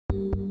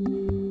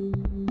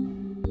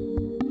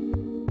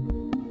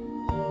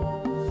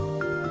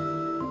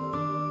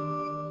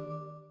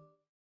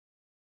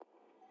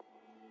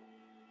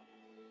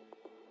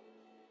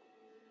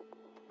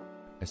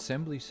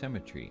Assembly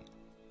Symmetry.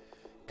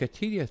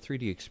 CATIA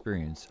 3D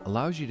Experience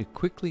allows you to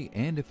quickly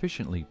and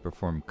efficiently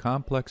perform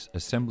complex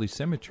assembly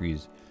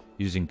symmetries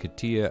using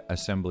CATIA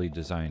Assembly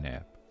Design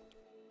app.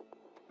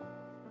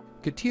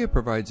 CATIA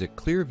provides a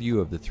clear view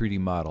of the 3D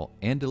model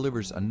and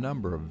delivers a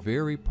number of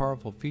very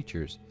powerful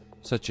features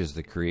such as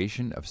the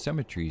creation of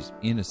symmetries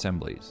in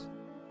assemblies.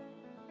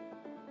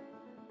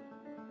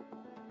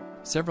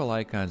 Several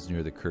icons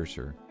near the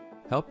cursor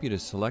help you to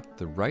select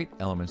the right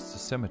elements to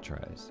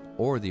symmetrize,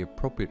 or the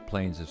appropriate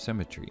planes of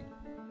symmetry.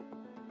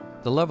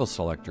 The level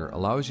selector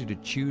allows you to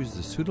choose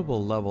the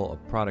suitable level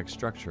of product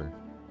structure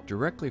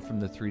directly from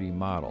the 3D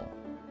model.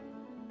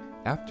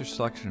 After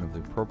selection of the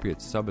appropriate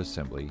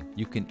subassembly,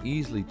 you can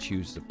easily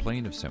choose the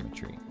plane of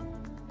symmetry.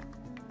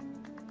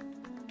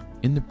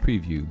 In the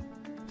preview,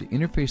 the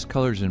interface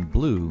colors in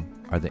blue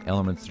are the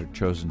elements that are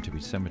chosen to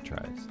be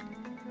symmetrized.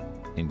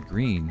 In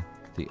green,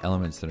 the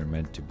elements that are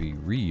meant to be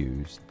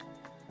reused,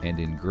 and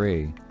in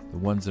gray, the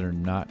ones that are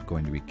not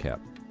going to be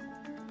kept.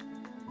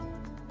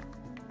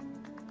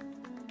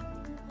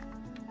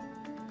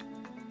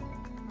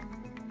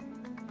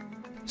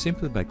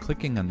 Simply by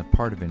clicking on the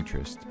part of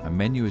interest, a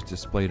menu is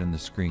displayed on the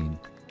screen,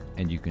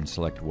 and you can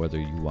select whether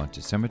you want to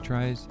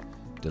symmetrize,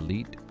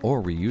 delete,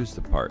 or reuse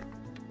the part.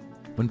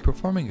 When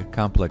performing a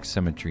complex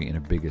symmetry in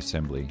a big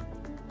assembly,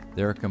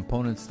 there are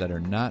components that are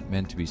not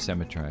meant to be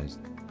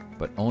symmetrized,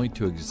 but only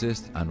to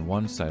exist on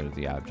one side of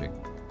the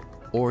object,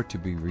 or to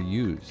be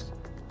reused,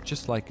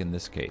 just like in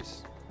this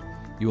case.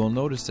 You will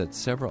notice that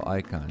several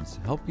icons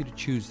help you to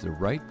choose the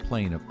right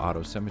plane of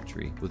auto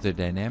symmetry with a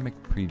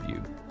dynamic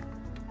preview.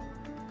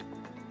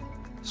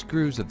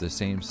 Screws of the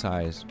same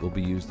size will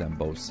be used on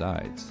both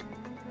sides.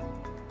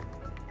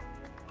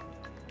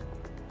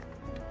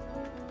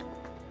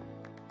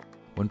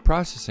 When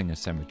processing a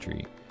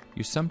symmetry,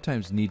 you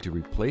sometimes need to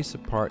replace a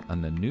part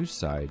on the new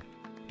side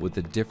with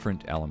a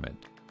different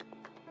element.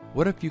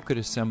 What if you could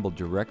assemble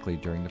directly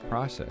during the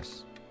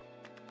process?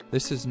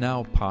 This is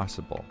now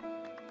possible.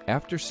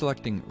 After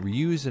selecting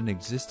Reuse an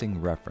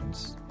existing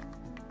reference,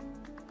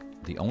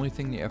 the only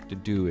thing you have to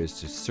do is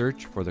to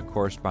search for the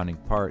corresponding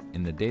part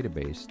in the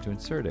database to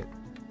insert it.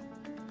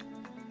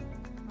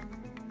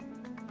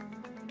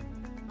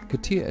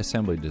 CATIA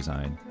Assembly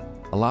Design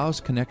allows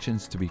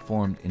connections to be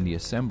formed in the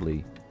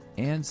assembly,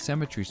 and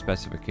symmetry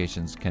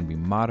specifications can be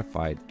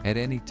modified at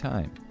any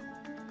time.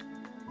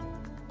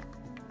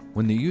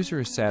 When the user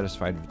is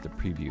satisfied with the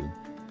preview,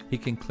 he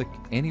can click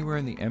anywhere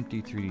in the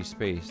empty 3D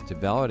space to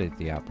validate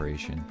the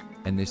operation,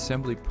 and the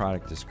assembly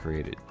product is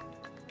created.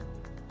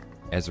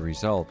 As a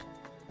result,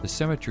 the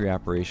symmetry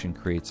operation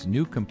creates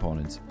new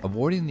components,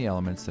 avoiding the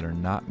elements that are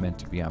not meant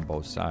to be on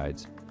both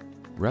sides,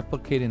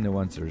 replicating the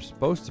ones that are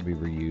supposed to be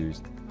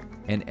reused,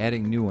 and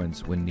adding new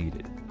ones when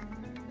needed.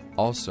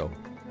 Also,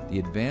 the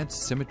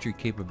advanced symmetry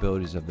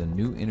capabilities of the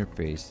new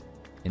interface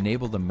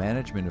enable the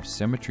management of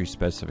symmetry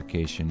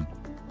specification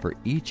for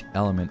each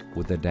element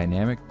with a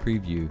dynamic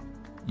preview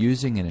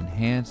using an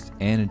enhanced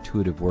and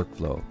intuitive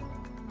workflow.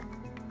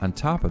 On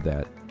top of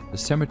that, the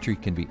symmetry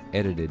can be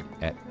edited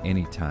at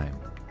any time.